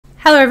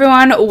Hello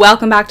everyone,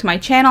 welcome back to my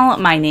channel.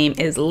 My name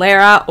is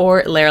Lara,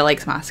 or Lara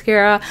Likes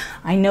Mascara.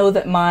 I know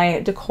that my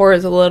decor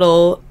is a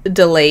little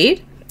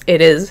delayed. It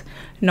is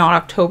not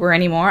October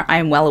anymore.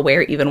 I'm well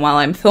aware, even while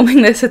I'm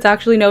filming this, it's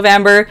actually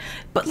November.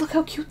 But look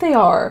how cute they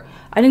are.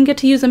 I didn't get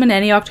to use them in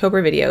any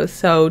October videos,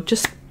 so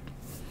just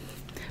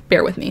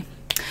bear with me.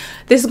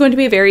 This is going to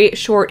be a very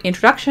short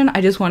introduction.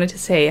 I just wanted to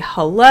say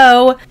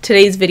hello.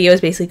 Today's video is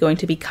basically going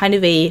to be kind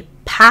of a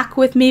pack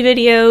with me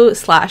video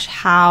slash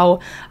how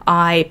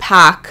I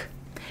pack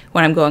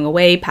when I'm going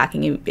away,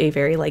 packing a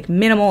very like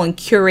minimal and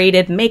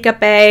curated makeup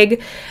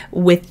bag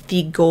with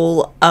the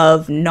goal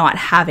of not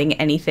having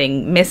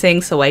anything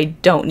missing, so I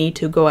don't need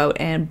to go out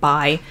and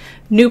buy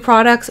new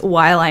products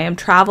while I am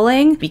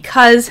traveling.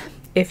 Because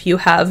if you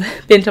have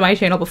been to my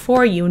channel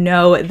before, you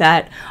know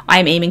that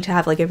I'm aiming to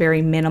have like a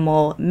very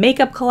minimal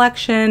makeup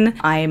collection.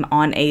 I'm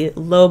on a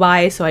low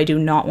buy, so I do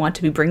not want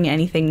to be bringing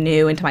anything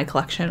new into my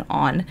collection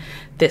on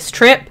this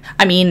trip.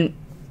 I mean,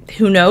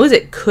 who knows,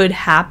 it could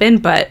happen,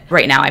 but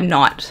right now I'm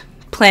not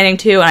planning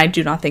to, and I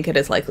do not think it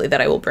is likely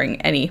that I will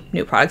bring any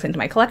new products into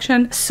my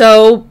collection.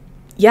 So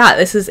yeah,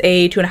 this is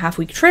a 2.5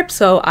 week trip,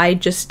 so I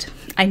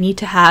need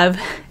to have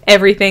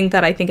everything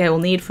that I think I will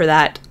need for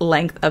that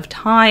length of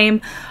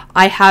time.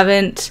 I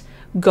haven't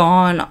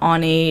gone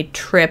on a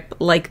trip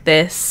like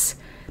this,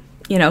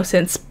 you know,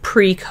 since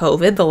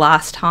pre-COVID. The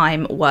last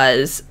time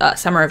was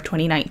summer of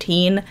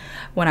 2019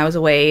 when I was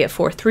away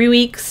for 3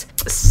 weeks.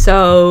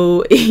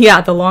 So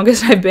yeah, the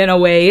longest I've been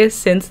away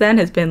since then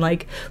has been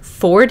like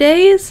 4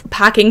 days.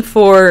 Packing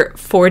for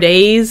 4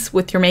 days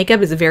with your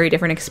makeup is a very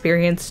different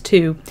experience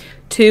to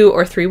 2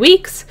 or 3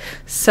 weeks.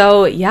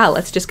 So yeah,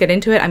 let's just get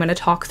into it. I'm going to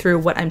talk through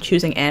what I'm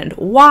choosing and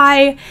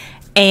why.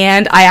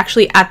 And I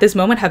actually, at this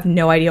moment, have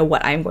no idea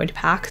what I'm going to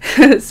pack.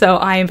 So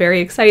I am very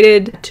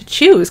excited to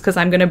choose because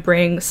I'm going to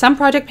bring some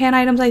Project Pan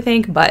items, I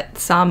think, but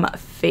some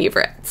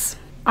favorites.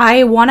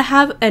 I want to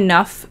have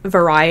enough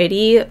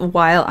variety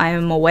while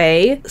I'm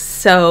away.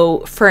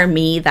 So for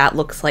me, that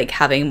looks like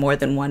having more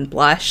than one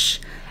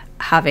blush,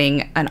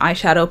 having an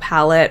eyeshadow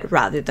palette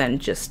rather than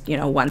just, you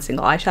know, one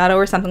single eyeshadow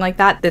or something like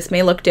that. This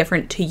may look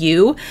different to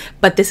you,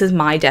 but this is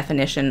my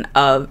definition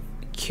of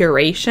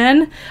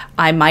curation.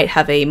 I might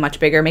have a much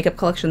bigger makeup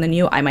collection than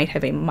you. I might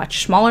have a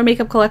much smaller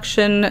makeup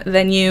collection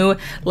than you.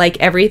 Like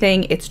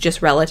everything, it's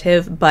just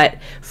relative. But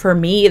for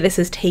me, this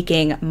is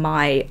taking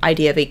my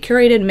idea of a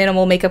curated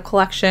minimal makeup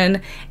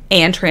collection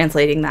and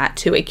translating that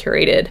to a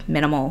curated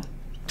minimal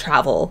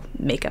travel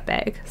makeup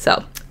bag.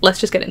 So let's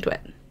just get into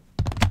it.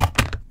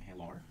 Hey,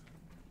 Laura.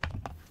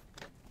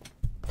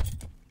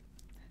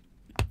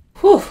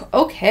 Whew,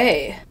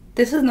 okay.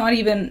 This is not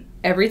even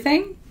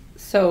everything.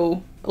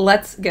 So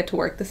let's get to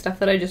work. The stuff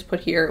that I just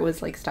put here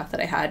was like stuff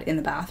that I had in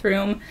the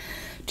bathroom,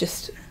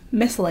 just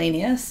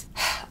miscellaneous.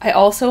 I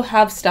also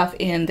have stuff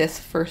in this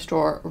first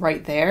drawer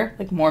right there,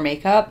 like more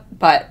makeup,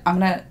 but I'm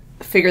gonna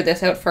figure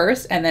this out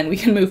first and then we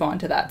can move on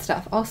to that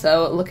stuff.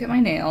 Also, look at my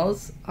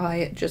nails.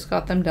 I just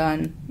got them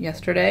done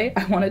yesterday.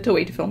 I wanted to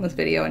wait to film this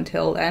video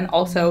until then.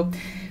 Also,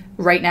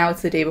 right now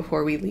it's the day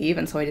before we leave,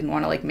 and so I didn't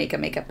want to like make a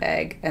makeup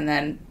bag and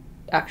then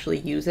actually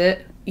use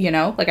it. You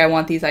know, like I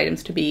want these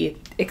items to be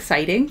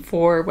exciting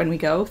for when we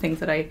go, things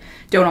that I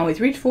don't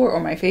always reach for or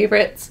my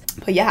favorites.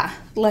 But yeah,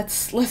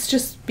 let's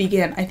just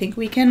begin. I think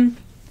we can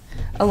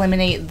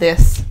eliminate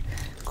this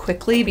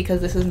quickly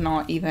because this is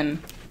not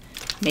even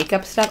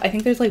makeup stuff. I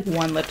think there's like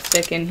one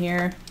lipstick in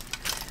here.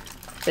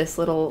 This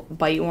little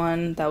bite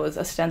one that was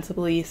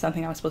ostensibly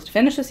something I was supposed to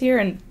finish this year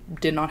and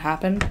did not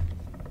happen.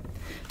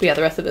 But yeah,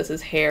 the rest of this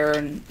is hair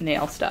and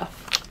nail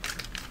stuff.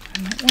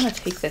 I might want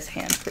to take this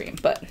hand cream,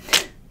 but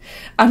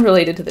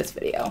unrelated to this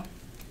video.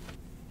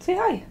 Say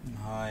hi.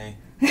 Hi.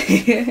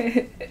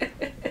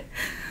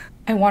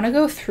 I want to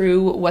go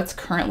through what's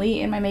currently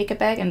in my makeup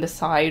bag and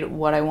decide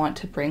what I want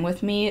to bring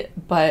with me,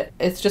 but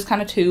it's just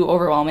kind of too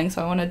overwhelming,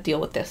 so I want to deal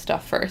with this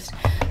stuff first.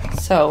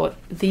 So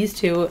these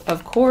two,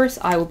 of course,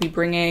 I will be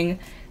bringing.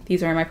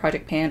 These are in my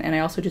Project Pan, and I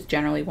also just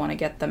generally want to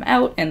get them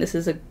out, and this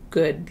is a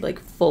good like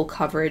full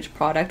coverage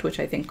product, which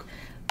I think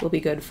will be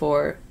good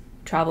for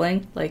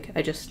traveling. Like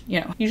I just,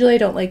 you know, usually I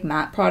don't like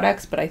matte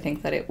products, but I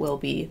think that it will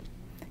be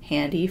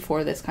handy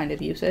for this kind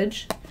of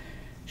usage.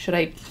 Should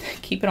I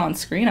keep it on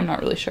screen? I'm not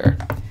really sure.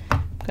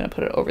 I'm gonna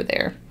put it over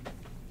there.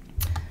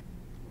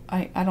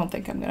 I don't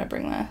think I'm gonna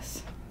bring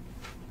this.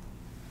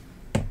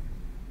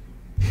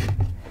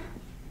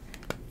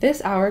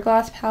 This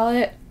Hourglass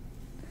palette,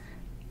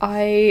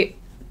 I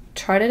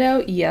tried it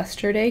out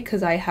yesterday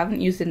because I haven't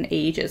used it in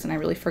ages and I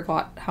really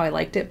forgot how I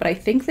liked it, but I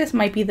think this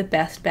might be the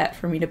best bet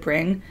for me to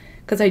bring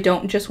because I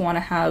don't just want to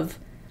have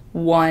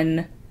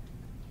one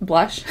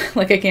blush.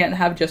 Like I can't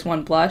have just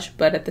one blush,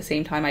 but at the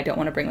same time I don't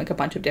want to bring like a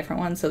bunch of different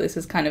ones, so this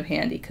is kind of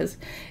handy because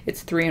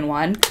it's 3 in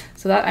 1.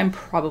 So that I'm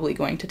probably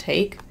going to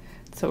take.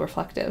 It's so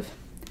reflective.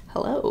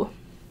 Hello.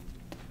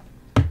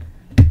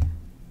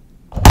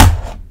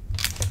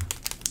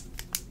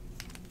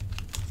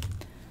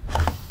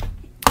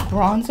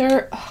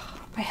 Bronzer,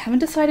 I haven't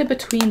decided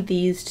between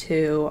these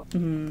two.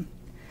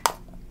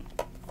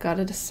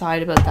 gotta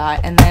decide about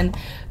that. And then,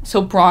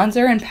 so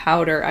bronzer and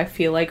powder, I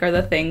feel like are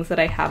the things that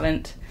I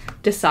haven't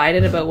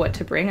decided about what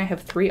to bring. I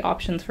have 3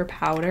 options for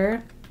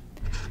powder.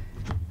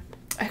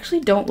 I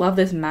actually don't love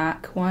this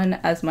MAC one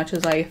as much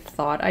as I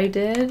thought I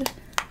did.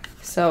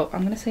 So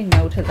I'm gonna say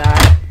no to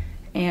that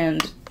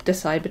and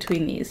decide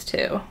between these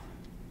 2.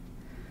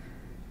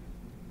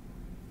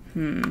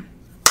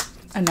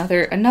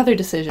 Another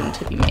decision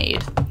to be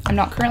made. I'm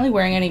not currently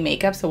wearing any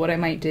makeup, so what I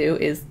might do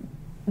is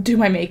do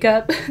my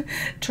makeup,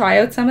 try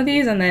out some of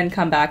these, and then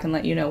come back and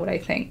let you know what I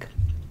think.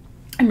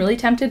 I'm really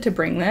tempted to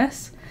bring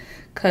this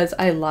because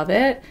I love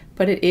it,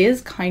 but it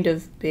is kind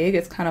of big,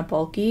 it's kind of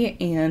bulky,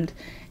 and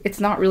it's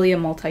not really a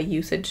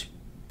multi-usage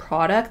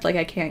product. Like,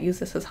 I can't use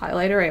this as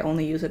highlighter, I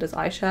only use it as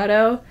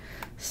eyeshadow,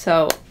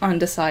 so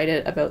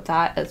undecided about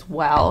that as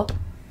well.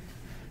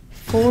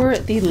 For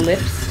the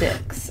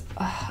lipsticks,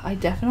 I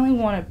definitely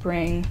want to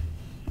bring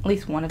at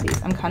least one of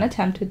these. I'm kind of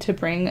tempted to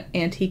bring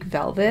Antique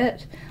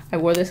Velvet. I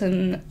wore this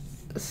in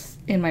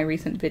my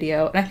recent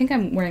video, and I think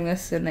I'm wearing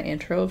this in the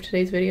intro of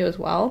today's video as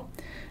well.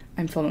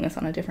 I'm filming this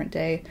on a different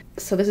day.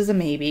 So this is a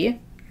maybe.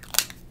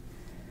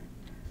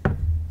 I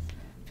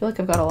feel like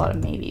I've got a lot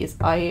of maybes.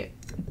 I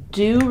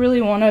do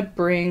really want to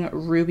bring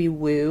Ruby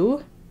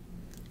Woo.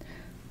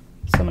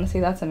 So I'm going to say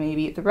that's a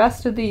maybe. The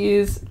rest of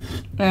these,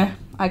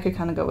 I could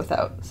kind of go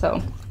without.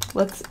 So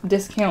let's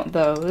discount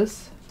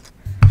those.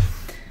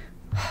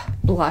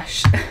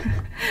 Blush.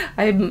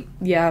 I'm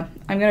going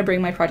to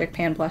bring my Project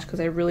Pan blush because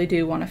I really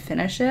do want to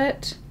finish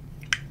it.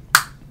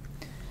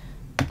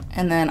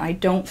 And then I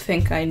don't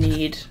think I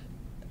need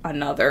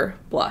another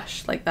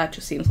blush. Like, that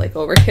just seems like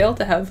overkill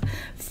to have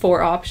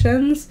 4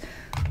 options.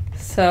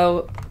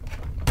 So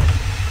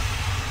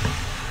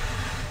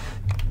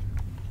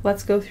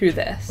let's go through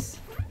this.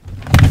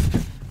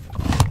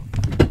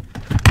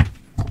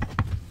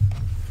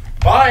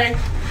 Bye!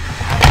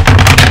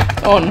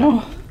 Oh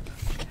no.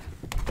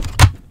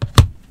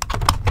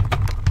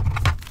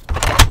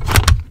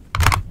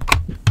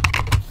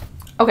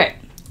 Okay,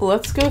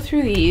 let's go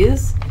through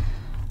these.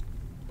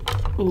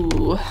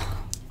 Ooh,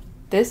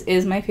 this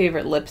is my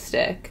favorite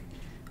lipstick.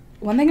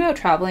 One thing about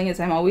traveling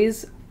is I'm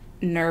always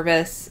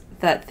nervous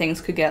that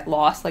things could get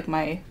lost, like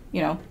my,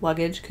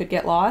 luggage could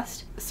get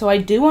lost. So I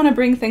do want to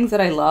bring things that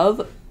I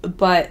love,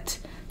 but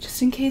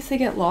just in case they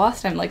get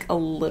lost, I'm like a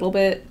little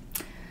bit,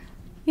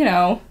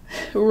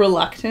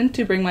 reluctant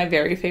to bring my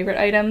very favorite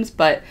items,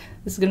 but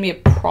this is gonna be a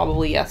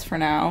probably yes for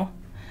now.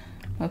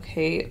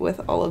 Okay,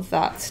 with all of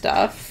that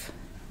stuff.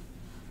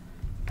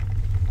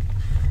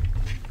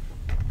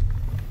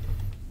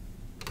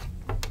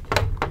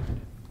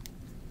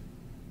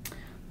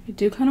 I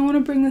do kind of want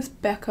to bring this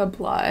Becca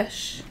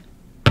blush,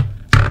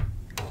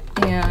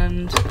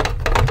 and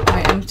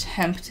I am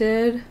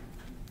tempted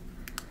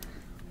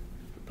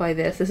by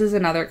this. This is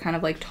another kind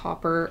of like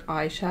topper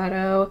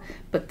eyeshadow,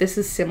 but this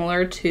is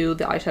similar to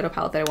the eyeshadow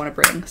palette that I want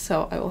to bring,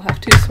 so I will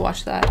have to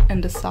swatch that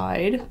and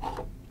decide.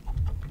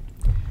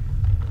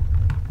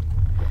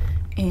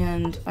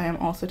 And I am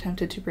also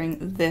tempted to bring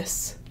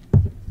this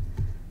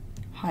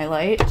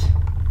highlight.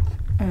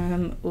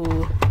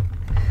 Ooh.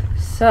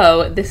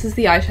 So this is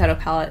the eyeshadow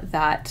palette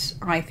that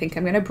I think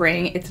I'm gonna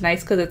bring. It's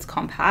nice because it's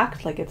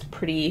compact, like it's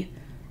pretty.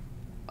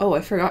 Oh,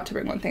 I forgot to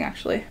bring one thing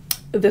actually.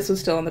 This was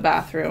still in the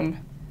bathroom.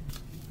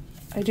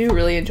 I do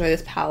really enjoy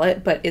this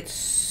palette, but it's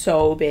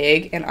so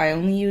big and I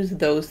only use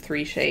those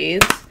 3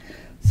 shades.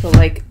 So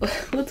like,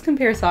 let's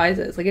compare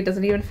sizes. Like, it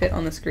doesn't even fit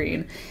on the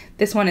screen.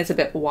 This one is a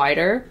bit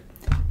wider,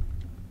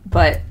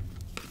 but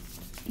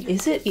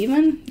is it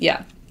even?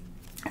 Yeah.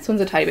 This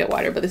one's a tiny bit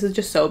wider, but this is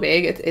just so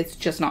big. It's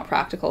just not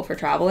practical for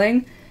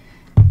traveling.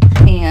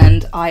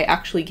 And I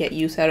actually get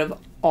use out of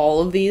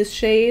all of these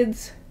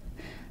shades.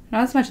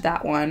 Not as much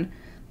that one,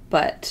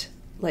 but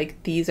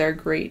like these are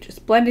great.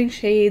 Just blending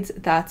shades,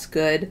 that's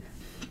good.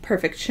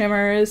 Perfect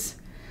shimmers.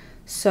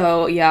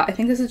 So yeah, I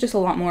think this is just a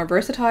lot more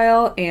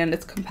versatile and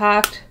it's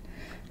compact.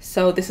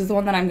 So this is the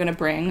one that I'm gonna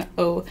bring.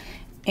 Oh,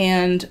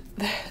 and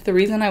the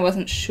reason I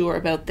wasn't sure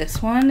about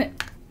this one,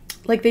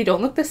 like they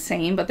don't look the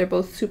same, but they're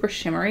both super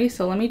shimmery.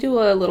 So let me do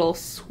a little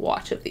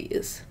swatch of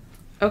these.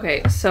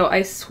 Okay, so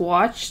I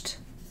swatched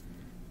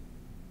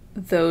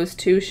those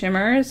 2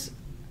 shimmers.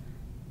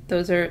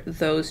 Those are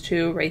those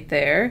 2 right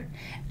there.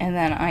 And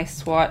then I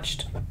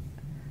swatched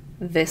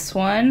this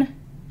one,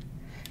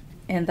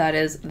 and that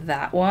is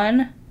that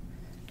one.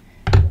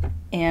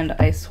 And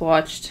I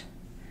swatched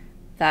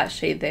that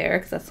shade there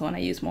because that's the one I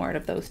use more out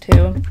of those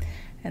 2.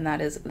 And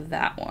that is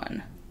that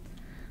one.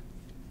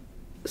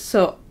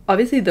 So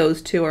obviously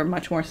those 2 are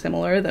much more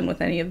similar than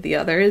with any of the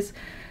others,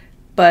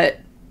 but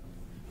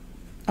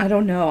I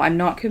don't know. I'm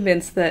not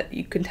convinced that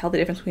you can tell the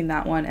difference between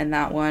that one and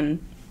that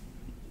one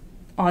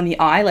on the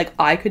eye. Like,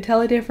 I could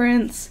tell a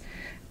difference.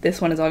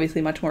 This one is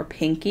obviously much more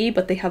pinky,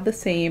 but they have the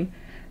same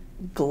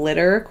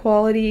glitter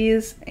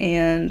qualities,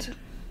 and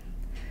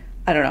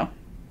I don't know.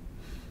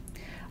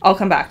 I'll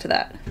come back to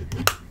that.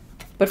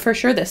 But for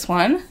sure this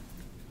one.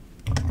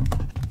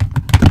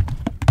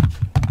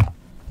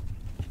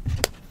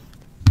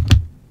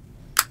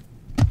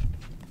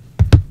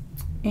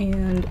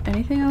 And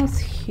anything else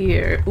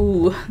here?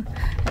 Ooh,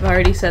 I've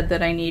already said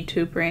that I need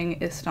to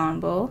bring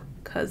Istanbul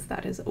because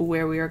that is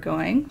where we are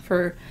going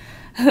for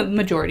the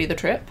majority of the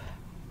trip.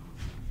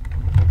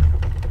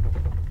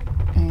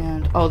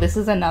 And oh, this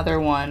is another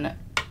one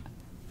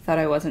that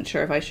I wasn't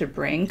sure if I should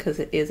bring because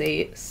it is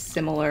a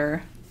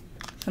similar,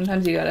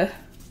 sometimes you gotta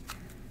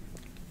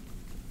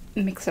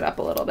mix it up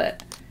a little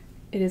bit.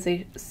 It is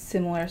a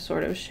similar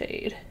sort of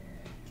shade.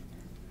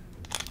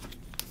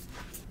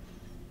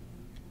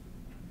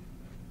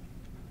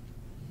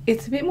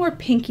 It's a bit more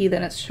pinky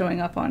than it's showing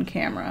up on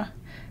camera,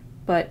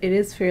 but it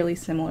is fairly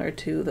similar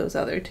to those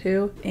other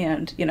two,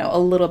 and you know, a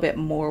little bit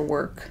more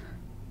work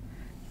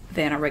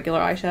than a regular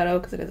eyeshadow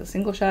because it is a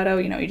single shadow.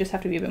 You know, you just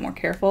have to be a bit more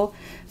careful,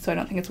 so I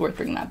don't think it's worth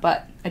bringing that,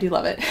 but I do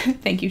love it.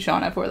 Thank you,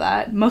 Shauna, for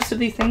that. Most of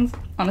these things,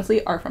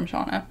 honestly, are from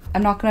Shauna.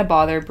 I'm not gonna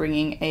bother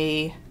bringing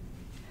a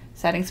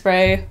setting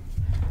spray.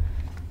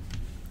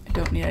 I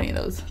don't need any of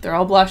those. They're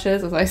all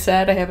blushes. As I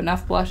said, I have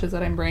enough blushes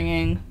that I'm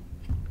bringing.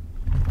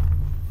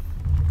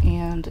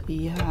 And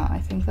yeah, I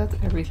think that's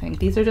everything.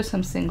 These are just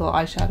some single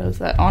eyeshadows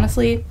that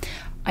honestly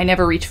I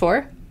never reach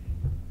for,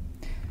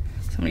 so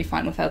I'm gonna be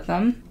fine without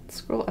them.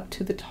 Scroll up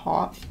to the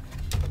top.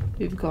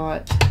 We've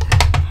got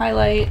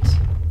highlight,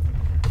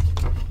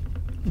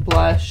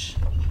 blush.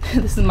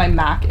 This is my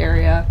MAC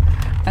area,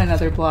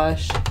 another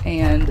blush,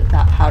 and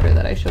that powder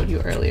that I showed you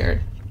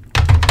earlier.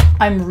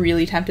 I'm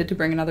really tempted to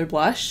bring another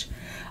blush.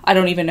 I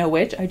don't even know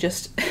which. I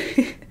just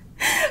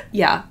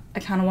yeah, I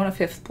kind of want a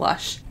fifth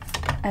blush.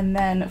 And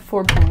then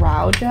for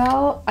brow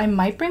gel, I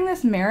might bring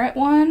this Merit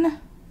one.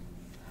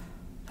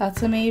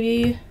 That's a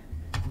maybe.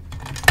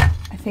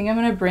 I think I'm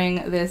gonna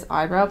bring this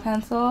eyebrow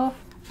pencil.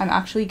 I'm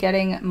actually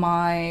getting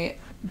my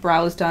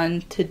brows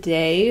done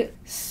today,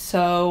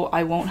 so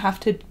I won't have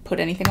to put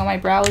anything on my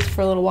brows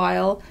for a little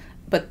while,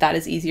 but that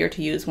is easier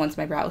to use once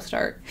my brows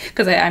start,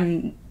 because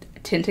I'm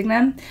tinting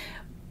them.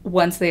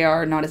 Once they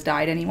are not as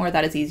dyed anymore,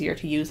 that is easier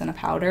to use than a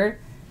powder.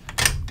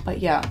 But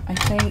yeah, I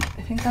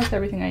think that's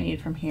everything I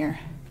need from here.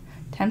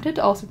 Tempted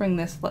to also bring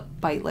this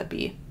Bite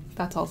Lippy.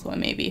 That's also a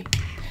maybe.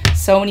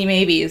 So many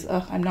maybes.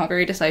 Ugh, I'm not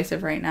very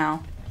decisive right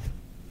now.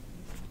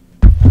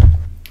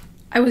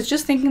 I was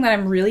just thinking that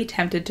I'm really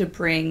tempted to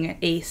bring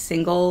a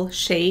single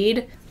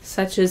shade,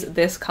 such as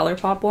this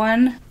ColourPop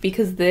one,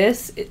 because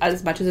this,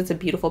 as much as it's a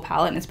beautiful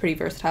palette and it's pretty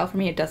versatile for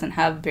me, it doesn't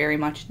have very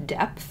much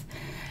depth.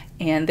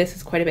 And this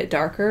is quite a bit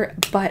darker,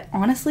 but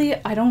honestly,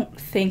 I don't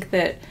think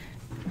that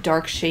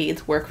dark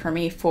shades work for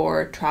me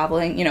for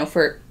traveling, you know,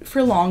 for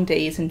long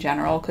days in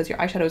general, because your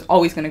eyeshadow is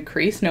always going to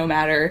crease no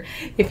matter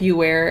if you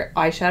wear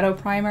eyeshadow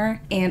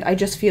primer. And I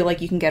just feel like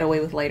you can get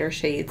away with lighter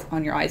shades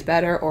on your eyes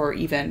better, or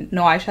even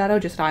no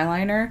eyeshadow, just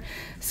eyeliner.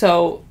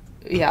 So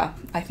yeah,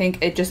 I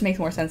think it just makes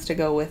more sense to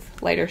go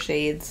with lighter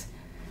shades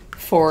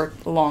for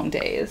long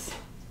days.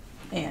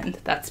 And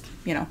that's,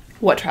 you know,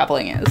 what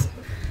traveling is.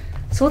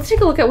 So let's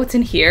take a look at what's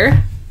in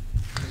here.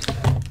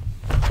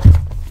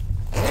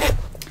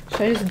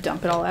 Should I just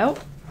dump it all out?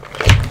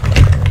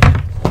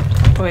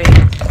 Wait.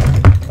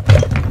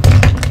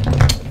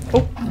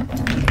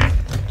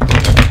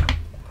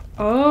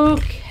 Oh.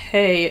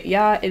 Okay,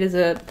 yeah, it is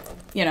a,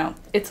 you know,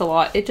 it's a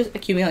lot. It just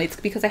accumulates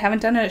because I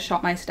haven't done a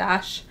Shop My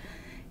Stash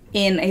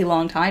in a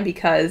long time,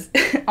 because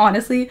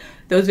honestly,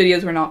 those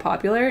videos were not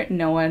popular.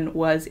 No one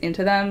was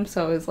into them,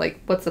 so I was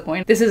like, what's the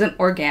point? This isn't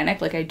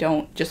organic. Like, I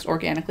don't just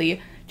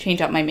organically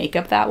change up my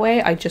makeup that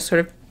way. I just sort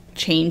of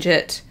change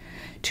it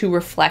to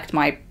reflect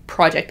my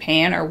project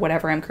pan or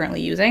whatever I'm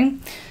currently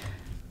using.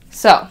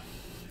 So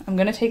I'm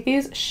gonna take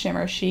these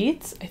shimmer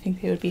sheets. I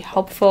think they would be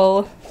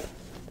helpful.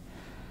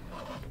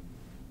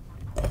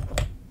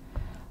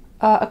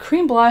 A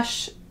cream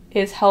blush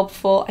is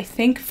helpful. I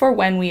think for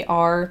when we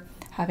are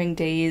having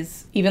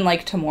days, even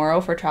like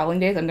tomorrow for traveling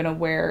days, I'm gonna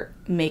wear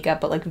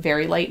makeup, but like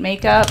very light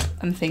makeup.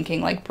 I'm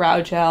thinking like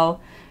brow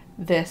gel,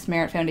 this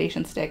Merit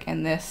foundation stick,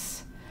 and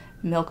this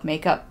Milk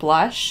Makeup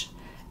blush.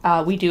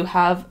 We do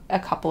have a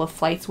couple of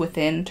flights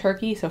within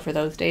Turkey, so for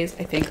those days,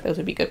 I think those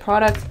would be good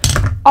products.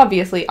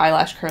 Obviously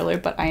eyelash curler,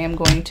 but I am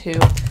going to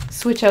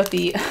switch out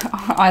the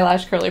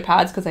eyelash curler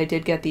pads because I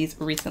did get these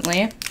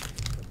recently.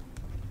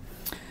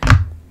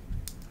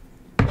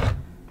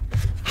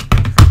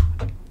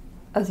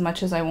 As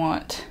much as I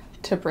want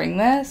to bring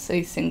this,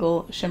 a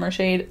single shimmer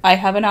shade, I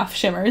have enough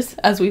shimmers,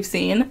 as we've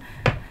seen.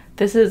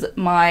 This is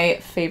my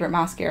favorite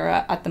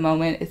mascara at the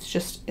moment. It's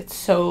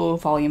so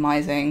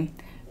volumizing.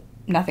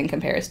 Nothing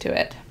compares to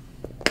it.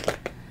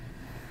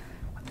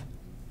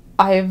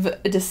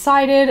 I've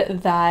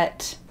decided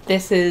that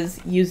this is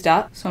used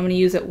up, so I'm going to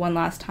use it one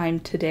last time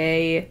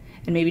today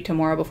and maybe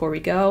tomorrow before we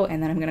go,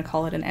 and then I'm going to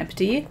call it an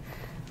empty.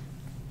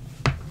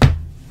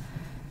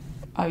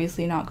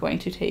 Obviously not going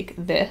to take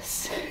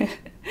this.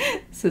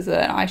 This is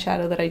an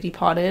eyeshadow that I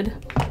depotted.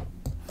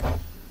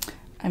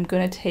 I'm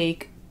going to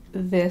take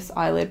this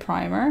eyelid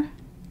primer.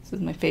 This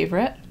is my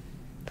favorite.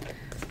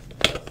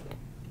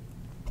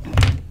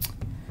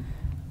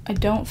 I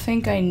don't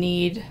think I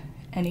need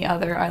any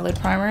other eyelid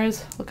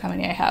primers. Look how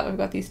many I have. I've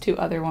got these two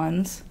other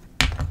ones.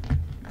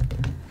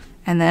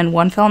 And then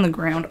one fell on the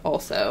ground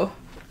also.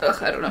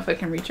 Ugh, I don't know if I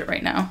can reach it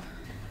right now.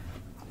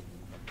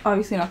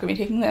 Obviously not gonna be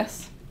taking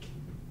this.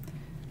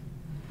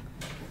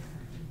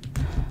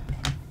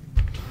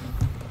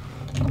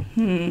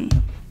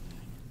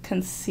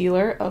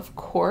 Concealer, of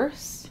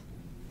course.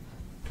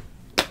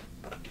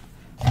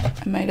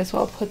 I might as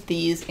well put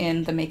these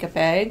in the makeup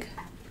bag.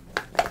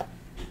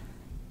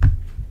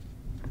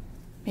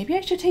 Maybe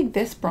I should take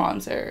this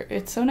bronzer.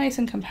 It's so nice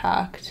and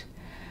compact.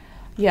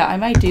 Yeah, I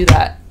might do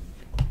that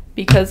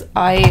because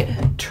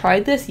I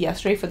tried this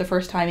yesterday for the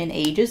first time in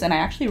ages and I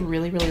actually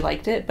really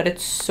liked it, but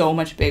it's so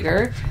much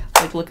bigger.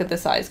 Like, look at the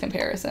size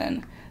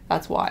comparison.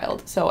 That's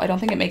wild. So I don't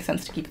think it makes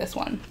sense to keep this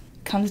one.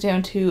 It comes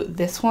down to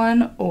this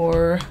one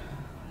or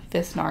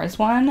this NARS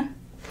one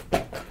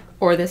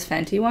or this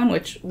Fenty one,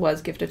 which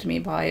was gifted to me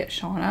by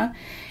Shauna.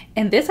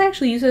 And this I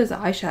actually used as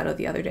eyeshadow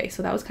the other day,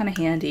 so that was kind of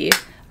handy.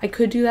 I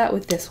could do that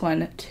with this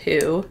one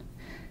too.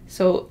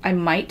 So I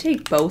might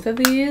take both of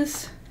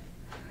these.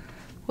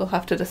 We'll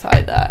have to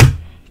decide that.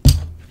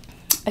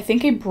 I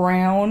think a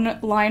brown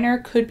liner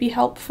could be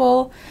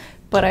helpful,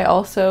 but I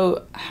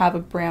also have a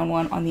brown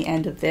one on the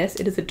end of this.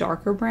 It is a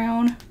darker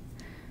brown.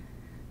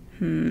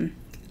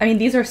 I mean,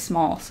 these are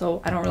small,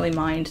 so I don't really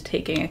mind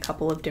taking a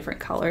couple of different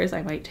colors.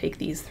 I might take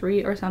these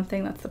 3 or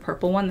something. That's the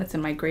purple one that's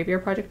in my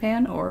Graveyard Project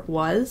pan, or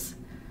was.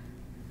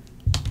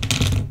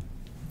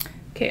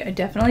 Okay, I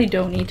definitely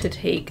don't need to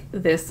take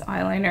this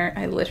eyeliner.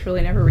 I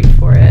literally never reach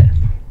for it.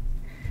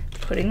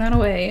 Putting that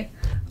away.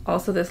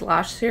 Also this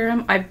lash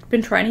serum. I've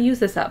been trying to use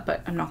this up,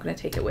 but I'm not going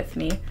to take it with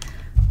me.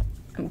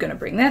 I'm going to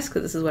bring this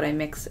because this is what I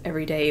mix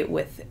every day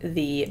with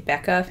the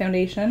Becca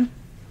foundation.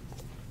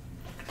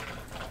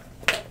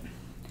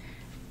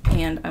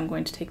 And I'm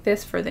going to take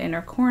this for the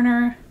inner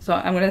corner. So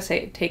I'm going to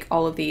say take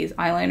all of these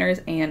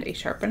eyeliners and a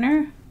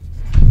sharpener.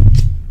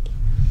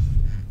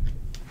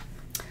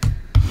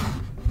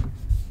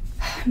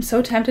 I'm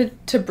so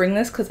tempted to bring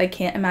this because I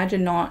can't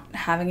imagine not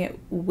having it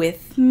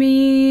with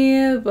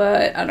me,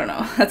 but I don't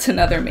know. That's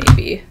another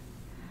maybe.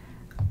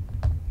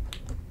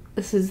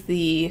 This is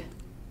the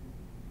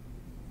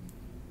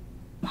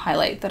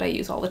highlight that I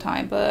use all the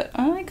time, but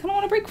I kind of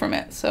want to break from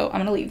it, so I'm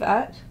going to leave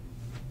that.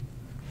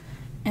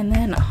 And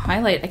then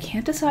highlight, I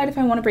can't decide if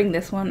I want to bring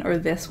this one or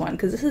this one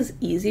because this is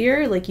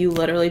easier. Like, you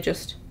literally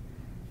just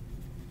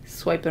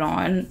swipe it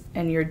on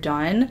and you're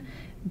done.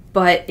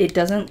 But it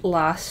doesn't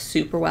last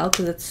super well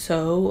because it's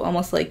so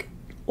almost like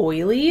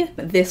oily.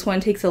 This one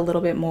takes a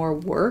little bit more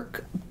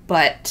work,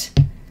 but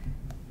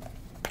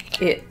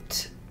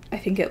I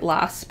think it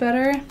lasts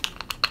better.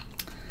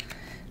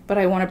 But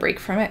I want to break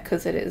from it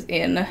because it is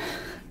in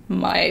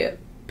my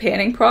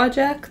panning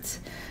project.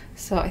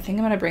 So I think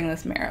I'm going to bring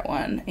this Merit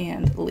one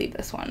and leave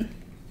this one.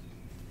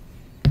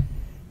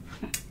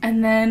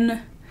 And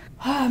then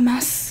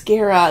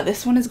mascara.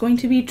 This one is going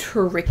to be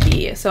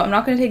tricky. So I'm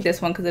not going to take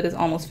this one because it is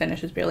almost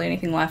finished. There's barely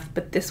anything left.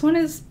 But this one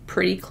is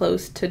pretty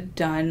close to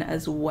done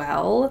as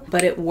well.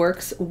 But it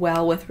works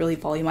well with really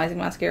volumizing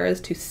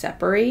mascaras to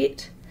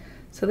separate.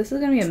 So this is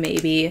going to be a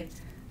maybe.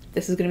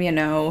 This is going to be a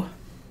no.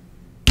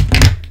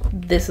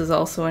 This is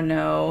also a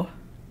no.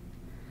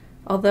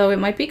 Although it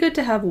might be good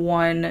to have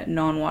one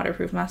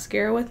non-waterproof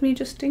mascara with me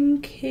just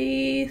in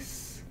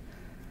case.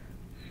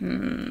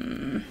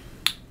 Here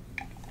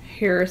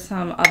are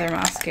some other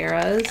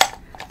mascaras.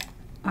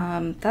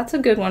 That's a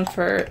good one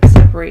for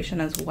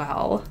separation as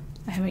well.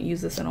 I haven't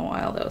used this in a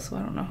while though, so I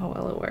don't know how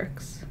well it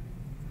works.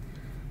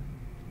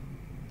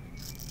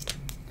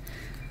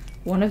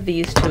 One of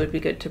these two would be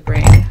good to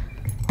bring.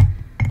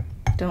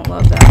 Don't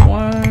love that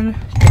one.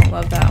 Don't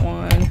love that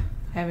one.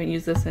 I haven't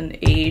used this in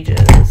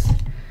ages.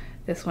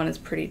 This one is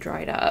pretty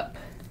dried up.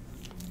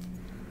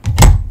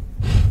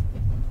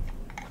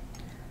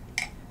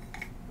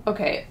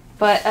 Okay,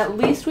 but at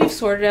least we've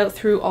sorted out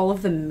through all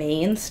of the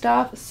main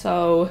stuff,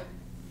 so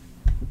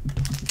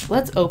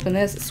let's open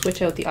this,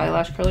 switch out the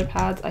eyelash curler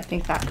pads. I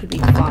think that could be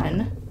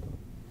fun.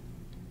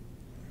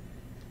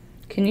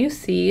 Can you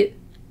see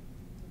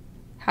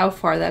how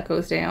far that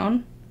goes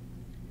down?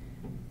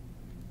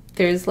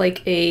 There's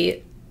like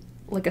a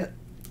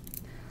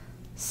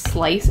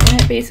slice in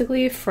it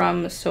basically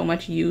from so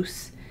much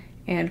use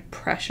and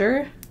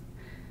pressure.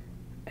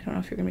 I don't know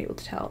if you're gonna be able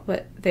to tell,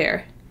 but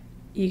there.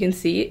 You can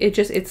see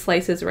it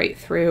slices right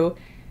through.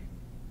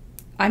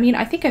 I mean,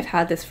 I think I've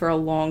had this for a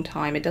long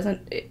time.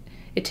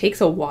 It takes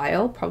a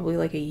while, probably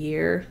like a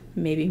year,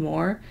 maybe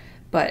more,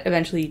 but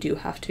eventually you do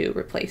have to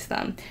replace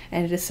them.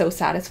 And it is so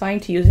satisfying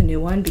to use a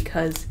new one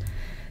because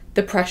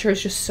the pressure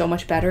is just so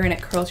much better and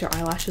it curls your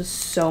eyelashes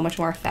so much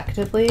more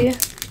effectively.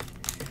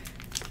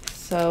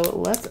 So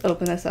let's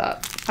open this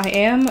up. I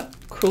am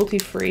cruelty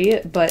free,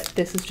 but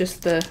this is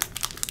just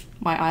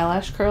my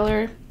eyelash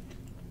curler.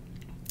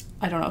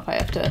 I don't know if I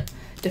have to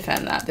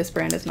defend that. This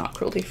brand is not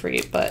cruelty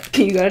free, but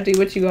you gotta do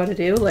what you gotta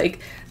do. Like,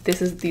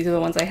 these are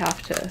the ones I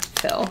have to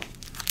fill.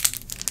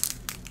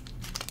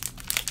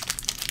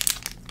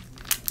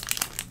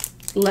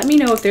 Let me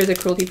know if there's a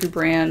cruelty free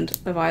brand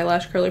of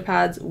eyelash curler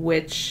pads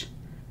which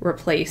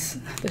replace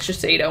the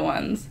Shiseido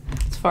ones.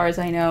 As far as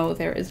I know,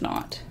 there is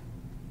not.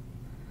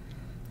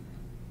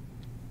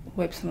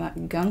 wipe some of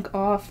that gunk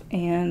off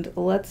and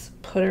let's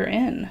put her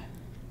in.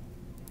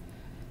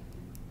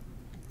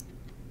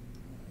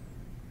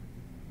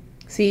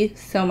 See,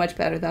 so much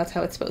better. That's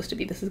how it's supposed to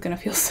be. This is gonna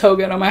feel so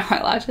good on my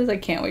eyelashes. I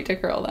can't wait to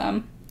curl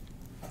them.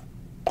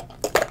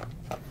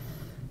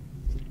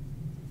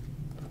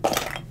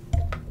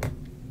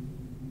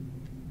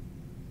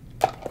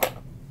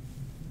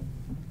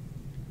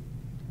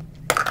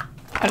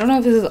 I don't know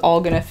if this is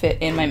all gonna fit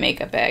in my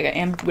makeup bag. I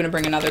am gonna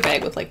bring another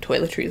bag with like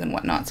toiletries and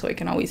whatnot so I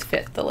can always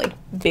fit the like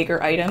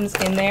bigger items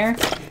in there.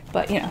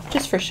 But you know,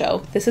 just for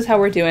show. This is how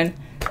we're doing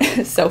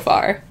so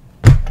far.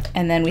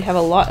 And then we have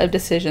a lot of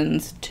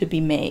decisions to be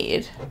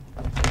made.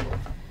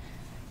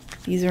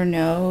 These are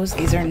no's,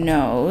 these are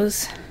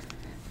no's.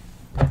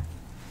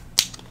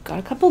 Got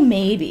a couple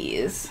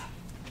maybes.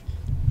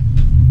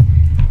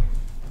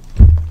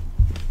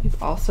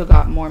 We've also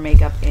got more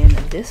makeup in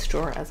this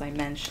drawer, as I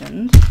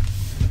mentioned.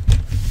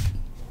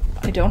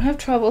 I don't have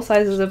travel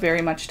sizes of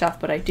very much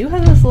stuff, but I do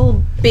have this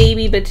little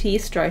baby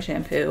Batiste dry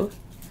shampoo.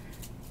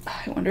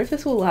 I wonder if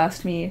this will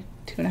last me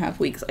 2.5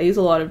 weeks. I use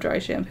a lot of dry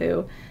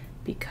shampoo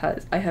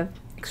because I have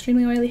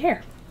extremely oily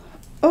hair.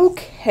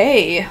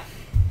 Okay.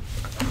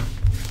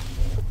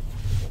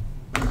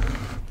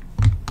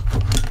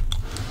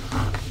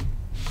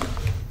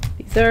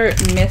 These are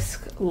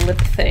Misk lip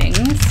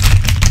things.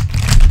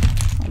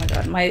 Oh my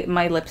god,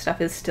 my lip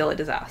stuff is still a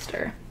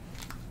disaster.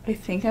 I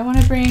think I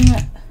want to bring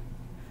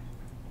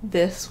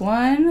this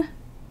one,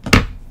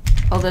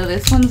 although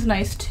this one's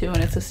nice too and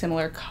it's a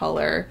similar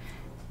color.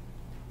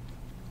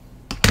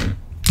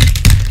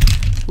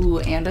 Ooh,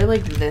 and I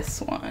like this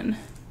one.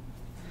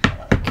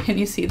 Can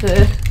you see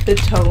the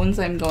tones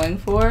I'm going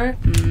for?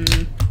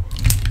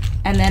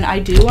 And then I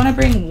do want to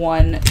bring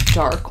one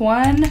dark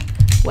one,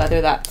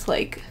 whether that's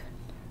like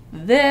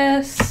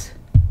this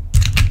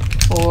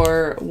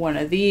or one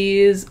of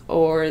these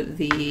or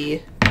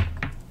the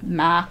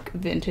MAC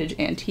vintage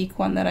antique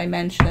one that I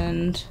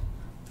mentioned.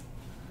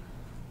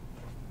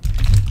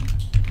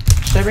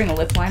 Should I bring a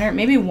lip liner?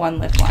 Maybe one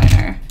lip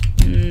liner.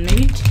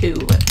 Maybe 2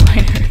 lip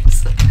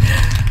liners.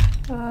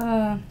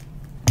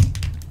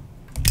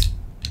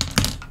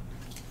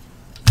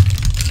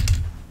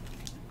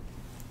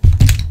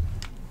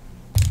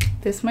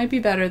 This might be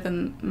better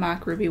than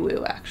MAC Ruby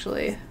Woo,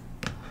 actually.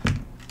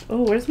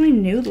 Oh, where's my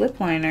nude lip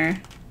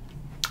liner?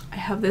 I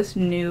have this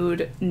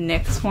nude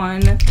NYX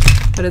one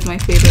that is my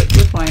favorite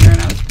lip liner,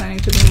 and I was planning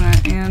to bring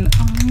that, and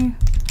I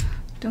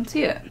don't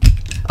see it.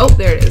 Oh,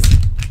 there it is.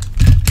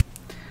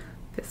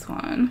 This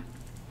one,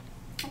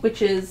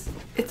 which is,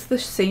 it's the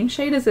same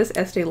shade as this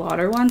Estee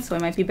Lauder one, so I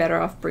might be better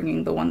off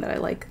bringing the one that I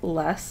like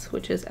less,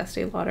 which is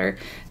Estee Lauder.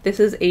 This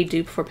is a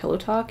dupe for Pillow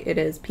Talk. It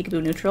is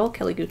Peekaboo Neutral.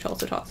 Kelly Gooch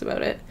also talks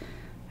about it.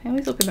 I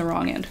always open the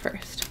wrong end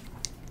first.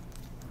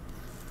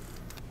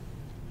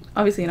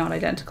 Obviously not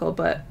identical,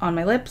 but on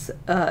my lips,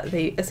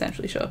 they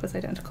essentially show up as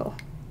identical.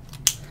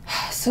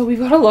 So we've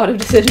got a lot of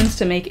decisions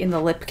to make in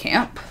the lip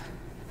camp.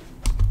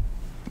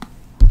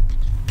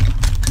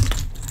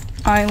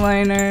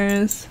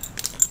 Eyeliners.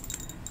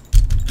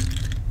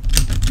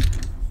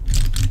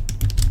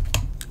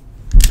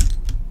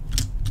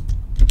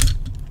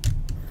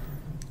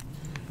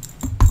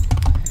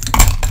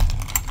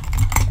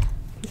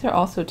 These are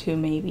also 2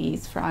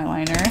 maybes for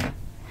eyeliner.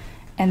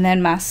 And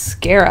then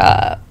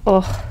mascara.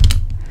 Oh,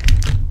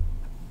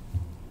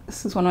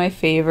 this is one of my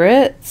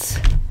favorites.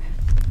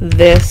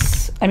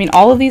 This, I mean,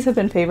 all of these have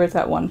been favorites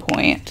at one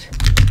point.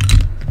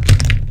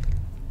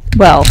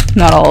 Well,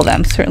 not all of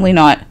them. Certainly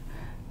not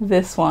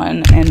this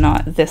one and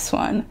not this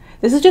one.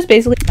 This is just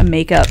basically a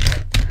makeup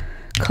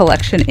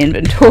collection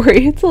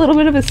inventory. It's a little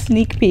bit of a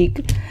sneak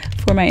peek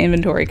for my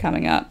inventory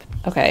coming up.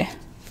 Okay,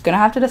 gonna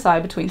have to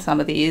decide between some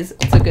of these.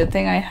 It's a good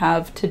thing I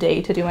have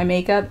today to do my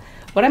makeup.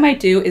 What I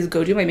might do is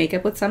go do my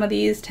makeup with some of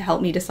these to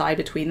help me decide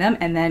between them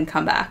and then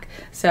come back.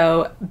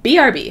 So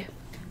BRB.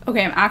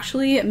 Okay, I'm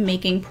actually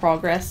making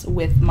progress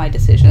with my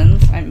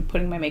decisions. I'm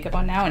putting my makeup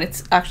on now and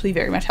it's actually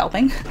very much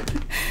helping.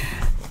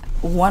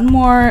 One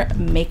more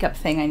makeup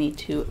thing I need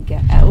to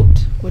get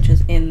out, which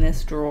is in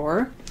this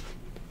drawer.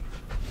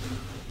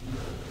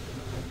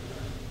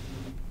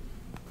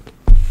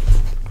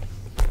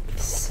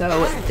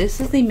 So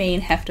this is the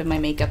main heft of my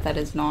makeup that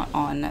is not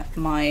on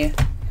my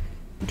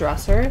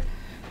dresser.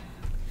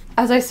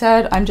 As I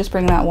said, I'm just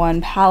bringing that one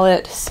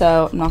palette,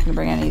 so I'm not going to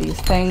bring any of these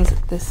things.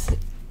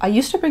 I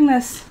used to bring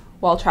this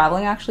while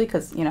traveling actually,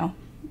 because, you know,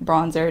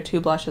 bronzer,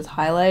 2 blushes,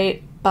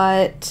 highlight,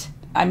 but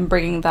I'm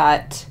bringing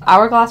that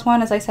Hourglass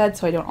one, as I said,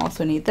 so I don't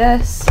also need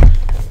this.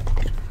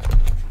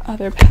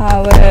 Other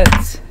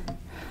palettes.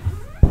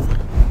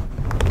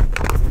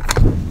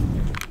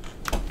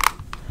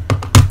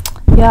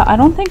 Yeah, I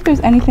don't think there's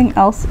anything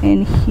else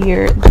in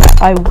here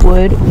that I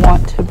would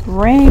want to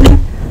bring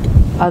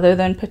other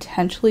than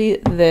potentially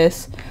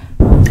this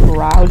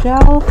brow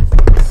gel.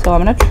 So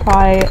I'm gonna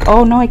try,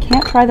 oh no, I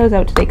can't try those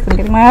out today because I'm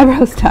getting my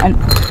eyebrows done.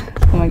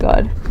 Oh my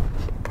god.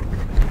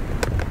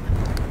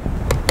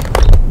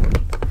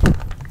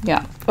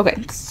 Yeah,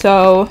 okay,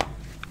 so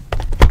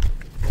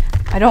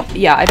I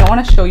don't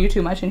want to show you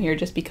too much in here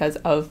just because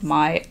of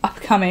my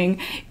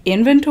upcoming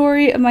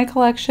inventory of my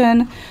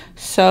collection.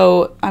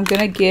 So I'm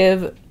gonna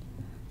give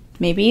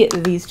maybe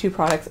these two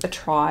products a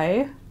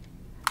try,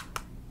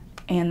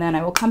 and then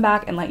I will come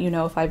back and let you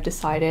know if I've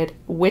decided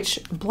which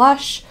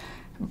blush,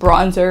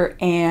 bronzer,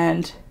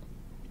 and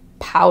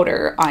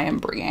powder I am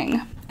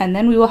bringing. And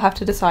then we will have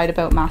to decide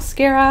about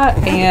mascara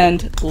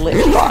and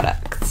lip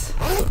products.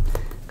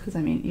 Because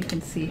I mean, you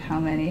can see how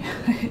many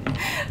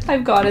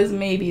I've got as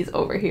maybes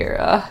over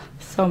here.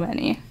 So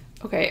many.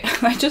 Okay,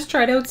 I just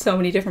tried out so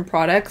many different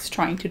products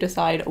trying to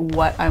decide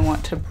what I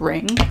want to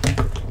bring.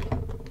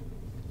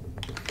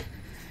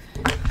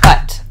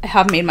 But I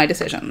have made my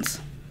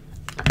decisions.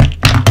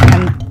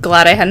 I'm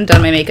glad I hadn't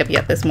done my makeup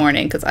yet this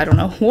morning because I don't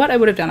know what I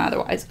would have done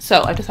otherwise.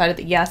 So I've decided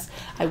that yes,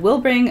 I will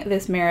bring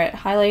this Merit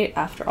highlight.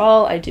 After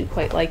all, I do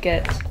quite like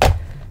it.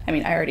 I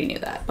mean, I already knew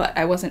that, but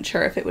I wasn't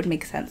sure if it would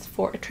make sense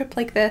for a trip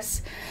like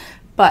this.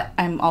 But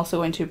I'm also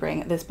going to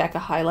bring this Becca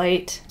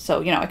highlight.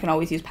 So, you know, I can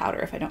always use powder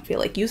if I don't feel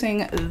like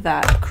using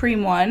that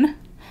cream one.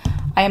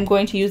 I am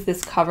going to use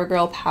this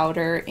CoverGirl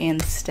powder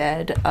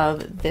instead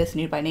of this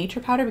Nude by Nature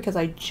powder because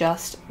I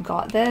just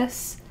got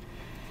this.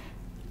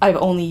 I've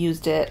only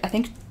used it, I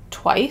think,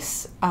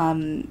 twice.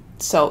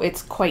 So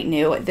it's quite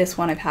new. This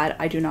one I've had,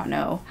 I do not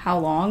know how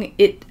long.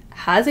 It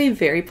has a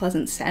very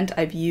pleasant scent.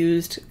 I've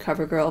used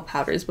CoverGirl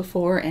powders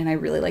before and I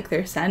really like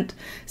their scent.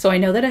 So I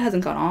know that it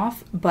hasn't gone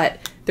off,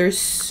 but there's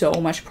so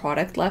much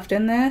product left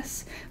in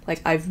this.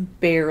 Like, I've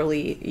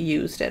barely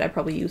used it. I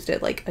probably used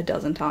it like a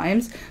dozen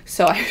times.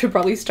 So I should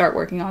probably start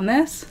working on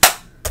this.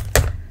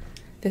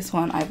 This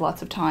one, I have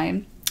lots of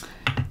time.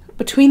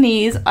 Between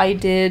these, I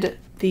did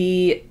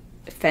the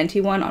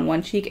Fenty one on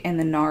one cheek and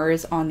the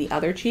NARS on the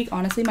other cheek.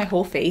 Honestly, my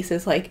whole face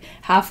is like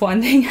half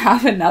one thing,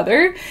 half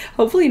another.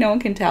 Hopefully no one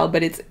can tell,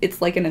 but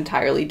it's like an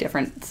entirely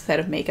different set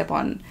of makeup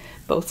on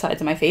both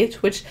sides of my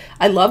face, which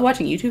I love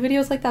watching YouTube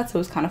videos like that, so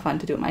it was kind of fun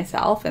to do it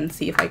myself and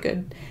see if I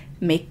could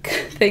make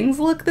things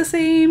look the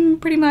same,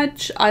 pretty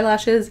much.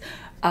 Eyelashes,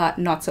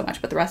 not so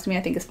much, but the rest of me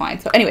I think is fine.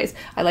 So anyways,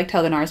 I liked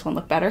how the NARS one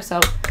looked better, so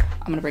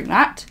I'm gonna bring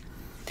that.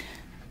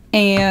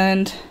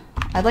 And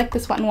I like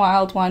this Wet n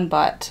Wild one,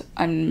 but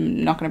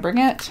I'm not going to bring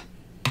it.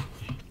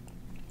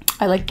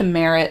 I like the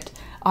Merit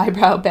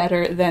eyebrow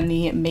better than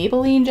the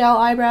Maybelline gel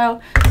eyebrow,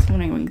 so I'm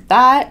going to bring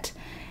that.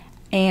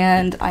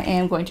 And I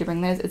am going to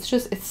bring this.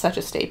 It's such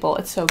a staple.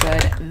 It's so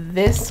good.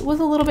 This was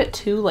a little bit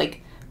too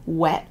like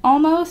wet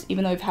almost,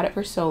 even though I've had it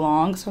for so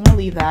long, so I'm going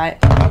to leave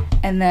that.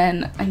 And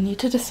then I need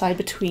to decide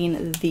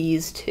between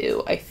these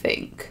two, I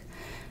think.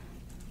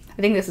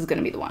 I think this is going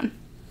to be the one.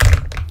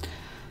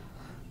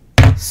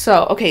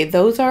 So, okay,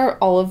 those are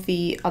all of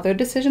the other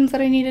decisions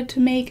that I needed to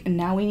make, and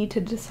now we need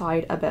to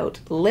decide about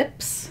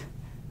lips.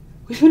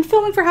 We've been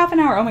filming for half an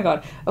hour, oh my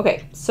god.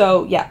 Okay,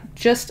 so yeah,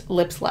 just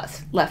lips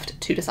left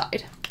to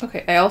decide.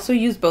 Okay, I also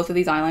used both of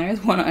these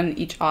eyeliners, one on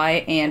each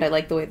eye, and I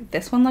like the way that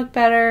this one looked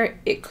better.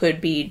 It could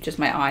be just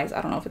my eyes,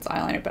 I don't know if it's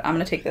eyeliner, but I'm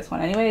gonna take this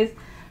one anyways,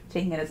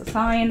 taking it as a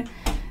sign.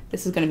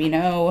 This is gonna be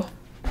no.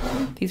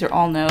 These are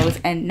all no's,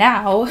 and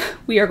now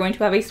we are going to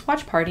have a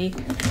swatch party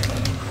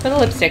for the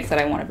lipsticks that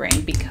I want to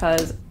bring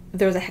because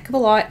there's a heck of a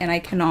lot and I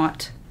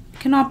cannot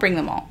bring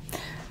them all.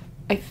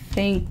 I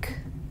think,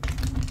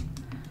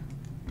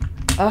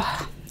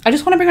 I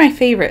just want to bring my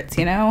favorites,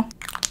 you know?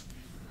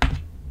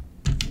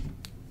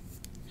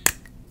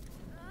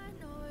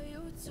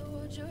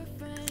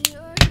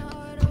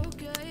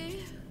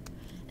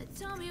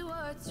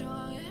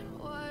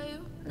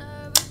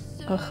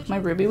 Ugh, my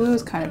ruby blue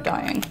is kind of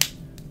dying.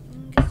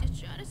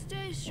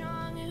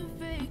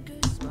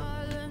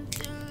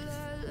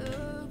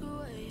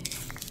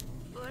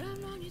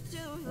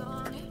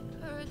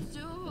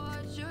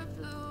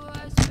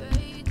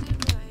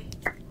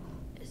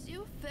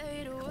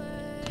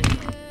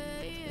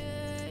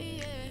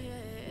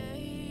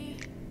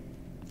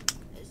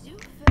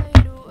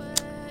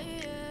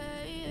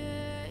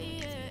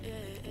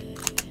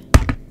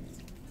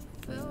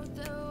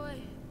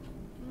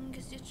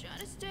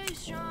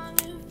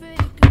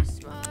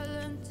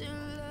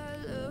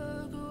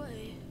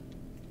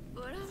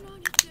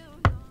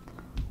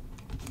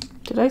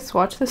 Did I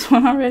swatch this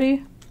one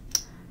already?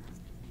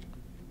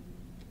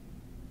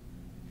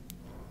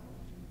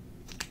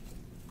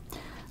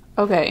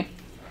 Okay.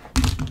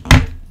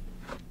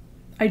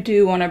 I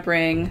do want to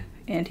bring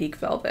Antique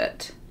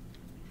Velvet,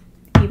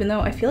 even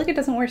though I feel like it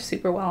doesn't wear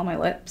super well on my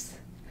lips.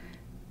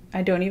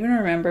 I don't even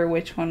remember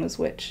which one was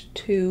which,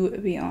 to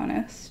be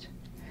honest.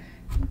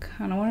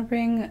 Kind of want to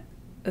bring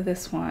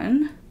this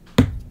one.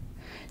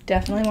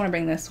 Definitely want to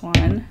bring this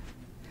one.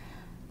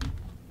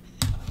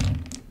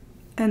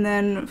 And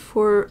then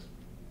for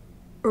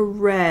a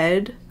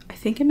red, I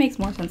think it makes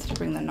more sense to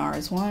bring the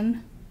NARS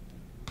one.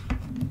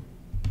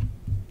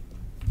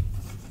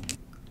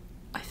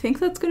 I think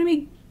that's gonna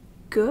be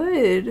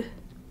good.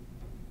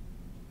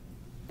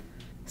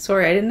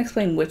 Sorry, I didn't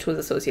explain which was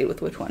associated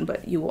with which one,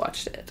 but you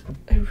watched it.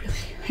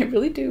 I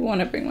really do want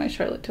to bring my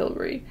Charlotte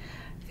Tilbury.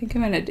 I think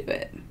I'm gonna do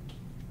it.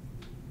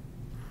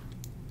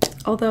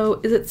 Although,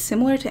 is it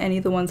similar to any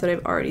of the ones that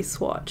I've already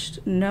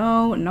swatched?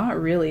 No,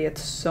 not really.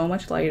 It's so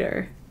much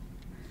lighter.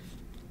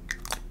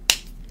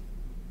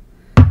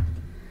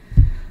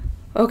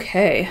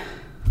 Okay.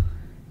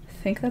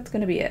 I think that's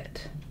gonna be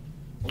it.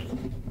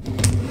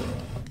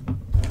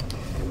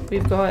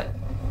 We've got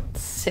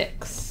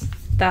 6.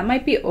 That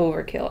might be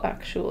overkill,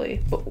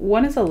 actually. But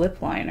one is a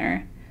lip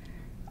liner.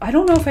 I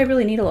don't know if I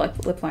really need a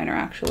lip liner,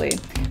 actually.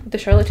 With the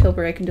Charlotte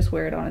Tilbury, I can just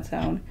wear it on its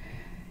own.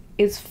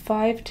 Is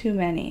 5 too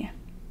many?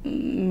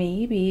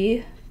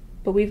 Maybe.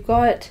 But we've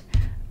got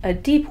a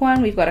deep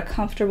one, we've got a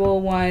comfortable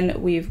one,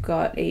 we've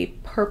got a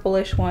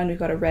purplish one, we've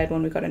got a red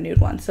one, we've got a nude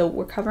one. So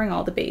we're covering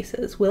all the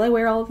bases. Will I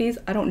wear all of these?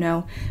 I don't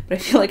know, but I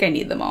feel like I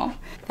need them all.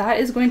 That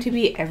is going to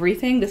be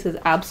everything. This is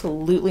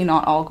absolutely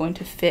not all going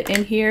to fit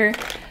in here,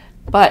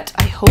 but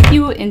I hope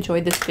you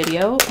enjoyed this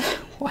video.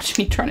 Watch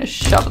me trying to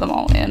shove them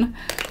all in.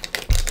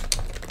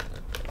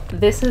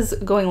 This is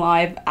going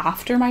live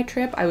after my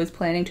trip. I was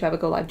planning to have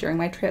it go live during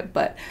my trip,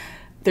 but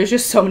there's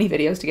just so many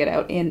videos to get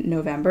out in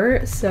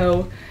November.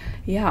 So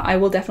yeah, I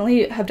will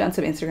definitely have done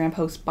some Instagram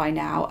posts by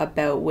now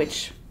about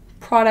which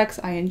products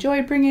I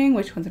enjoyed bringing,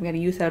 which ones I'm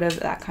getting use out of,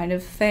 that kind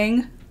of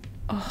thing.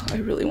 Oh, I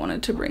really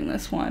wanted to bring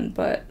this one,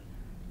 but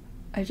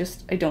I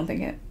don't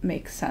think it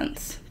makes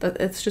sense.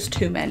 It's just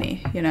too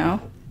many, you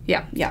know?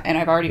 Yeah, and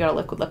I've already got a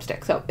liquid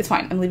lipstick, so it's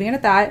fine. I'm leaving it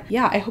at that.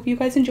 Yeah, I hope you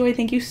guys enjoyed.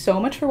 Thank you so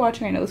much for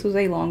watching. I know this was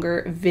a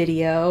longer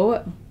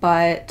video,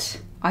 but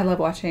I love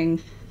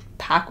watching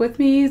pack with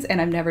me's, and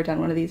I've never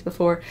done one of these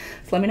before.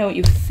 So let me know what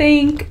you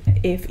think,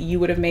 if you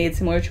would have made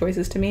similar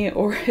choices to me,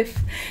 or if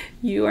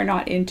you are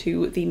not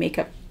into the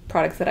makeup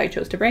products that I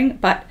chose to bring.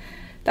 But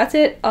that's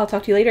it. I'll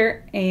talk to you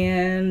later,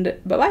 and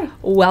bye-bye.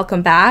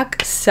 Welcome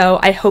back. So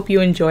I hope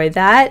you enjoyed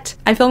that.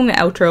 I'm filming the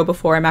outro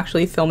before I'm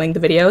actually filming the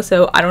video,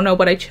 so I don't know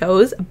what I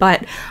chose,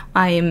 but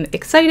I'm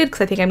excited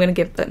because I think I'm going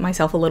to give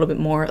myself a little bit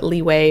more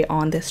leeway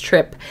on this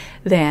trip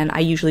than I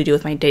usually do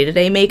with my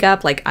day-to-day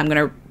makeup. Like, I'm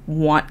going to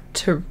want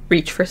to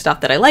reach for stuff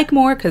that I like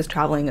more because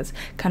traveling is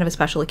kind of a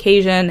special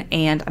occasion,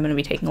 and I'm going to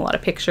be taking a lot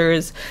of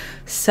pictures.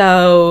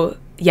 So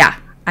yeah,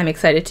 I'm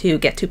excited to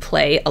get to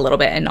play a little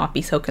bit and not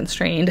be so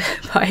constrained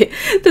by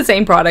the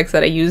same products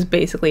that I use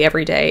basically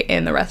every day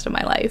in the rest of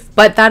my life.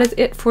 But that is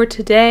it for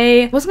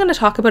today. I wasn't going to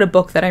talk about a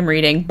book that I'm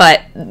reading,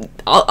 but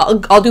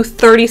I'll do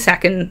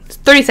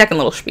 30-second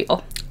little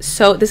spiel.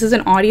 So this is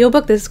an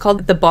audiobook. This is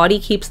called The Body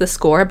Keeps the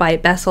Score by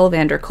Bessel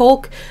van der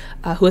Kolk,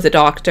 who is a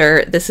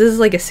doctor. This is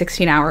like a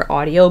 16-hour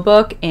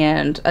audiobook,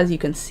 and as you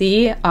can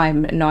see,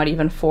 I'm not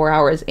even 4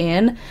 hours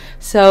in,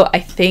 so I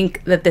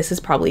think that this is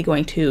probably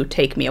going to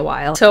take me a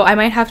while. So I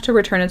might have to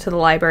return it to the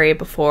library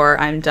before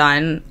I'm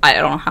done. I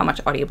don't know how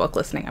much audiobook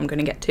listening I'm going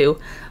to get to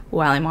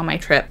while I'm on my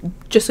trip.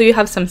 Just so you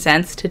have some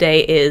sense,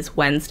 today is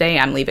Wednesday,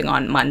 I'm leaving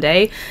on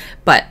Monday,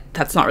 but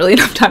that's not really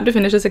enough time to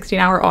finish a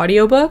 16-hour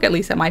audiobook, at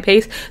least at my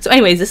pace. So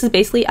anyways, this is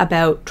basically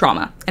about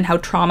trauma and how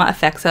trauma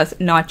affects us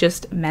not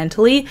just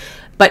mentally,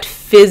 but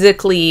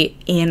physically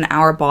in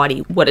our body,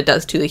 what it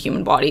does to the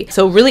human body.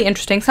 So really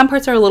interesting. Some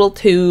parts are a little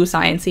too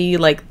sciencey.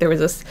 Like there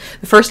was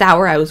the first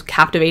hour I was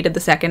captivated. The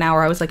second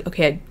hour I was like,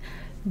 okay, I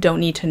don't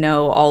need to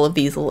know all of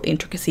these little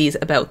intricacies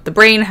about the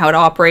brain, how it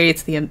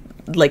operates, the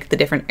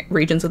different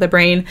regions of the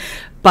brain.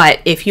 But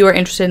if you are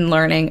interested in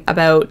learning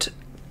about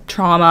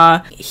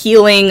trauma,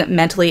 healing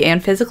mentally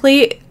and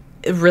physically,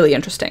 really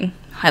interesting.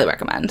 Highly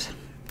recommend.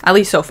 At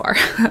least so far.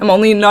 I'm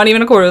only not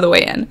even a quarter of the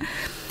way in.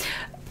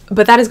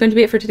 But that is going to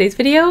be it for today's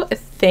video.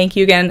 Thank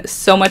you again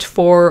so much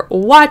for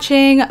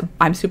watching.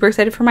 I'm super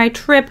excited for my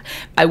trip.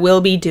 I will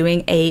be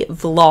doing a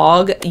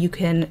vlog. You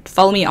can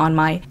follow me on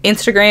my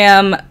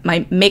Instagram,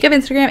 my makeup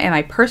Instagram, and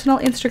my personal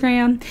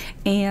Instagram.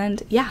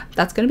 And yeah,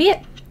 that's going to be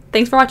it.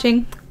 Thanks for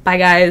watching. Bye,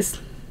 guys.